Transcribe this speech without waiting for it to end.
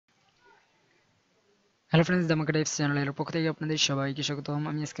Hello friends, ধামাকা types চ্যানেলের পক্ষ থেকে আপনাদের সবাইকে স্বাগতম।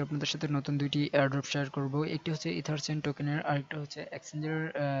 আমি আজকে আপনাদের সাথে নতুন দুইটি এয়ারড্রপ শেয়ার করব। একটি হচ্ছে ইথারচেন টোকেনের, আরেকটা হচ্ছে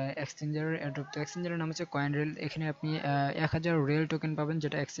এক্সচেঞ্জারের এয়ারড্রপ। তো এক্সচেঞ্জারের নাম হচ্ছে কয়েন রেল। এখানে আপনি 1000 রেল টোকেন পাবেন,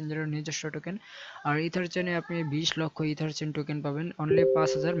 যেটা এক্সচেঞ্জারের নিজস্ব টোকেন। আর ইথারচেনে আপনি 20 লক্ষ ইথারচেন টোকেন পাবেন অনলি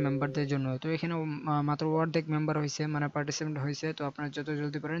 5000 মেম্বারদের জন্য। তো এখানে মাত্র অর্ধেক মেম্বার হয়েছে, মানে পার্টিসিপেন্ট হয়েছে। তো আপনারা যত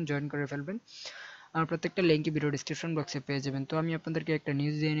জলদি পারেন জয়েন করে ফেলবেন। আর প্রত্যেকটা লিঙ্কই ভিডিও ডিসক্রিপশন বক্সে পেয়ে যাবেন। তো আমি আপনাদেরকে একটা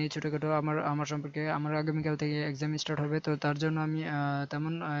নিউজ দিয়ে নিই ছোটোখাটো আমার সম্পর্কে। আমার আগামীকাল থেকে এক্সাম স্টার্ট হবে, তো তার জন্য আমি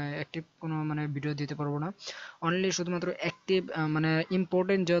তেমন অ্যাক্টিভ কোনো মানে ভিডিও দিতে পারবো না। অনলি শুধুমাত্র অ্যাক্টিভ মানে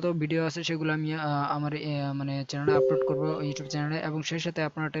ইম্পর্টেন্ট যত ভিডিও আছে সেগুলো আমি আমার মানে চ্যানেলে আপলোড করবো, ইউটিউব চ্যানেলে। এবং সেই সাথে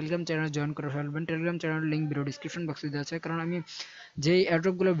আপনারা টেলিগ্রাম চ্যানেলে জয়েন করে ফেলবেন। টেলিগ্রাম চ্যানেলের লিঙ্ক ভিডিও ডিসক্রিপশন বক্সে দেওয়া আছে, কারণ আমি যেই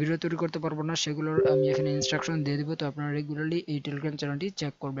অ্যাড্রপগুলো ভিডিও তৈরি করতে পারবো না সেগুলোর আমি এখানে ইনস্ট্রাকশন দিয়ে দেবো। তো আপনারা রেগুলারলি এই টেলিগ্রাম চ্যানেলটি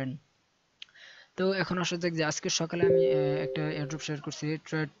চেক করবেন। তো এখন আসা যাক যে আজকে সকালে আমি একটা এয়ারড্রপ শেয়ার করছি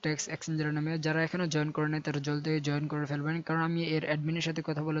ট্রেড ট্যাক্স এক্সচেঞ্জারের নামে। যারা এখনো জয়েন করে নাই তারা জলদি জয়েন করে ফেলবেন, কারণ আমি এর অ্যাডমিনের সাথে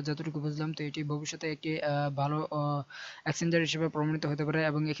কথা বলে যতটুকু বুঝলাম, তো এটি ভবিষ্যতে একটি ভালো এক্সচেঞ্জার হিসেবে প্রমাণিত হতে পারে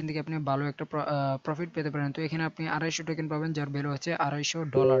এবং এখান থেকে আপনি ভালো একটা প্রফিট পেতে পারেন। তো এখানে আপনি 250 টোকেন পাবেন, যার ভ্যালু হচ্ছে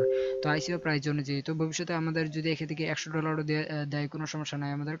 $250। তো আইসিও প্রাইস অনুযায়ী তো ভবিষ্যতে আমাদের যদি এখান থেকে $100 দেয় কোনো সমস্যা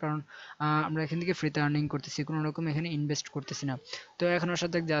নাই আমাদের, কারণ আমরা এখান থেকে ফ্রিতে আর্নিং করতেছি, কোনো রকম এখানে ইনভেস্ট করতেছি না। তো এখন আসা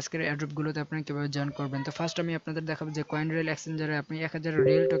যাক যে আজকের এয়ারড্রপগুলোতে আপনি কিভাবে জয়েন করবেন। তো ফার্স্ট আমি আপনাদের দেখাবো যে কয়েন রেল এক্সচেঞ্জারে আপনি 1000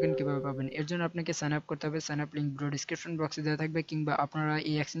 রেল টোকেন কিভাবে পাবেন। এর জন্য আপনাকে সাইন আপ করতে হবে। Sign up link video description বক্সে দেওয়া থাকবে, কিংবা আপনারা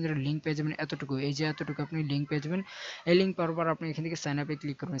এই এক্সচেঞ্জারের লিঙ্ক পেয়ে যাবেন এতটুকু, এই যে এতটুকু আপনি লিঙ্ক পেয়ে যাবেন। এই লিঙ্ক পাওয়ার পর আপনি এখান থেকে সাইন আপে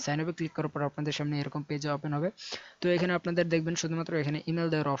ক্লিক করবেন। সাইন আপে ক্লিক করার পর আপনাদের সামনে এরকম পেজ ওপেন হবে। তো এখানে আপনাদের দেখবেন শুধুমাত্র এখানে ইমেল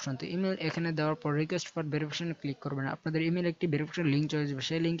দেওয়ার অপশন। তো ইমেল এখানে দেওয়ার পর রিকোয়েস্ট ফর ভেরিফিকেশনে ক্লিক করবেন। আপনাদের ইমেল একটি ভেরিফিকেশন লিঙ্ক চলে যাবে,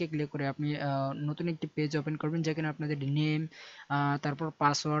 সেই লিঙ্কে ক্লিক করে আপনি নতুন একটি পেজ ওপেন করবেন, যেখানে আপনাদের নেম, তারপর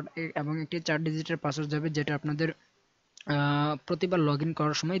পাসওয়ার্ড এবং একটি 4 ডিজিটের পাসওয়ার্ড যাবে, যেটা আপনাদের প্রতিবার লগ ইন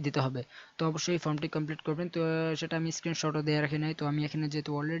করার সময় দিতে হবে। তো অবশ্যই ফর্মটি কমপ্লিট করবেন। তো সেটা আমি স্ক্রিনশটও দিয়ে রাখি নাই। তো আমি এখানে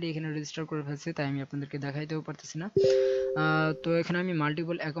যেহেতু অলরেডি এখানে রেজিস্টার করে ফেলছি, তাই আমি আপনাদেরকে দেখাইতেও পারতেছি না। তো এখানে আমি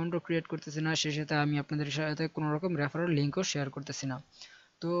মাল্টিপল অ্যাকাউন্টও ক্রিয়েট করতেছি না, সেই সাথে আমি আপনাদের সাথে কোনো রকম রেফারেল লিঙ্কও শেয়ার করতেছি না।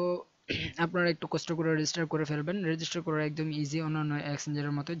 তো আপনারা একটু কষ্ট করে রেজিস্টার করে ফেলবেন। রেজিস্টার করা একদম ইজি, অন্যান্য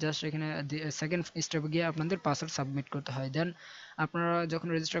এক্সচেঞ্জারের মতো। জাস্ট এখানে সেকেন্ড স্টেপে গিয়ে আপনাদের পাসওয়ার্ড সাবমিট করতে হয়। দেন আপনারা যখন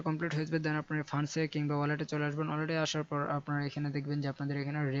রেজিস্টার কমপ্লিট হয়ে যাবে, দেন আপনার ফান্ডসে কিংবা ওয়ালেটে চলে আসবেন। ওয়ালেটে আসার পর আপনারা এখানে দেখবেন যে আপনাদের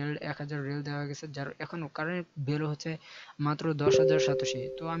এখানে রেল 1000 রেল দেওয়া গেছে, যার এখন কারেন্ট ভ্যালু হচ্ছে মাত্র 10,000 সাতোশি।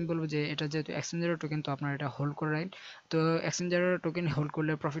 তো আমি বলবো যে এটা যেহেতু এক্সচেঞ্জারের টোকেন, তো আপনারা এটা হোল্ড করে রাখেন। তো এক্সচেঞ্জারের টোকেন হোল্ড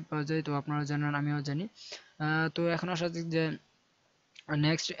করলে প্রফিট পাওয়া যায়, তো আপনারা জানেন, আমিও জানি। তো এখন আসা যাক যে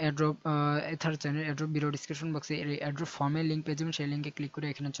next airdrop এথারচেনের airdrop video description বক্সে এই এয়ারড্রপ ফর্মের লিঙ্ক পেয়ে যাবেন। সেই লিঙ্কে ক্লিক করে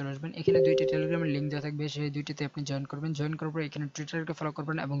এখানে চলে আসবেন। এখানে দুইটি টেলিগ্রামের লিঙ্ক দেওয়া থাকবে, সেই দুইটিতে আপনি জয়েন করবেন। জয়েন করার পর এখানে টুইটারকে ফলো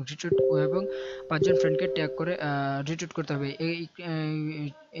করবেন এবং রিটুইট এবং 5জন ফ্রেন্ডকে ট্যাগ করে রিটুইট করতে হবে।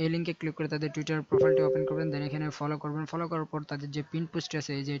 এই লিঙ্কে ক্লিক করে তাদের টুইটার প্রোফাইলটি ওপেন করবেন। দেন এখানে ফলো করবেন। ফলো করার পর তাদের যে পিন পোস্ট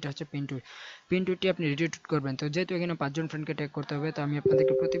আছে, এই যে এটা হচ্ছে পিন টুইটটি আপনি রিটুইট করবেন। তো যেহেতু এখানে 5জন ফ্রেন্ডকে ট্যাগ করতে হবে, তো আমি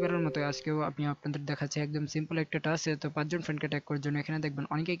আপনাদেরকে প্রতিবারের মতো আজকেও আমি আপনাদের দেখাচ্ছি একদম সিম্পল একটা টাস্ক। তো 5জন ফ্রেন্ডকে ট্যাগ করার জন্য এখানে দেখবেন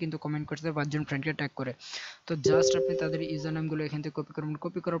অনেকেই কিন্তু কমেন্ট করছে 5জন ফ্রেন্ডকে ট্যাগ করে। তো জাস্ট আপনি তাদের ইউজার নামগুলো এখান থেকে কপি করবেন।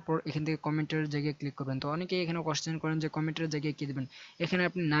 কপি করার পর এখান থেকে কমেন্টের জায়গায় ক্লিক করবেন। তো অনেকেই এখানে কোশ্চেন করেন যে কমেন্টের জায়গায় কি দেবেন। এখানে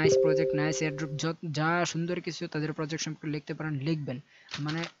আপনি নাইস প্রজেক্ট, নাইস এয়ারড্রপ, যা সুন্দর কিছু তাদের প্রজেক্ট সম্পর্কে লিখতে পারেন, লিখবেন।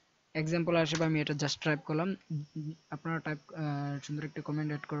 মানে এক্সাম্পল হিসেবে আমি এটা জাস্ট টাইপ করলাম। আপনারা টাইপ সুন্দর একটা কমেন্ট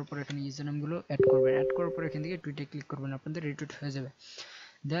অ্যাড করার পর এখানে ইউজার নামগুলো অ্যাড করবেন। অ্যাড করার পর এখান থেকে টুইটে ক্লিক করবেন, আপনাদের রিটুইট হয়ে যাবে।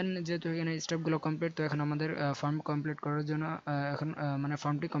 দেন যেহেতু এখানে স্টেপগুলো কমপ্লিট, তো এখন আমাদের ফর্ম কমপ্লিট করার জন্য এখন মানে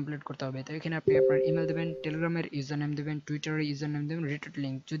ফর্মটি কমপ্লিট করতে হবে। তো এখানে আপনি আপনার ইমেল দেবেন, টেলিগ্রামের ইউজার নেম দেবেন, টুইটারের ইউজার নেম দেবেন, রিটুইট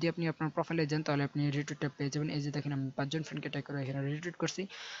লিঙ্ক। যদি আপনি আপনার প্রোফাইলে যান তাহলে আপনি রিটুইটটা পেয়ে যাবেন। এই যে দেখেন আমি 5জন ফ্রেন্ডকে ট্যাগ করে এখানে রিটুইট করছি।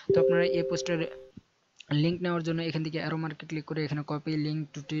 তো আপনারা এই পোস্টের লিঙ্ক নেওয়ার জন্য এখান থেকে অ্যারো মার্কে ক্লিক করে এখানে কপি লিঙ্ক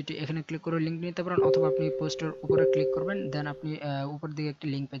টু টুইট এখানে ক্লিক করে লিঙ্ক নিতে পারেন, অথবা আপনি পোস্টের উপরে ক্লিক করবেন। দেন আপনি উপর দিকে একটি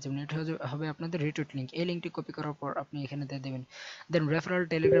লিঙ্ক পেয়ে যাবেন, এটা হবে আপনাদের রিটুইট লিঙ্ক। এই লিঙ্কটি কপি করার পর আপনি এখানে দিয়ে দেবেন। দেন রেফারেল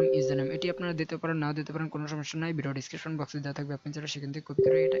টেলিগ্রাম ইউজার নেম, এটি আপনারা দিতে পারেন, নাও দিতে পারেন, কোনো সমস্যা নাই। ভিডিও ডিসক্রিপশন বক্সে দেওয়া থাকবে, আপনি যারা সেখান থেকে কপি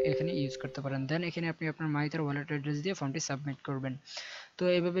করে এটা এখানে ইউজ করতে পারেন। দেন এখানে আপনি আপনার মাইথার ওয়ালেট অ্যাড্রেস দিয়ে ফর্মটি সাবমিট করবেন। তো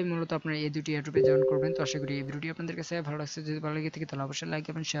এইভাবেই মূলত আপনারা এই দুটি এয়ারড্রপে জয়েন করবেন। তো আশা করি এই ভিডিওটি আপনাদের কাছে ভালো লাগছে। যদি ভালো লাগে থাকে তাহলে অবশ্যই লাইক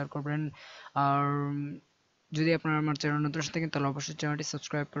এবং শেয়ার করবেন। আর যদি আপনারা আমার চ্যানেল নতুন এসে থাকেন তাহলে অবশ্যই চ্যানেলটি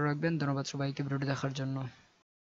সাবস্ক্রাইব করে রাখবেন। ধন্যবাদ সবাইকে ভিডিওটি দেখার জন্য।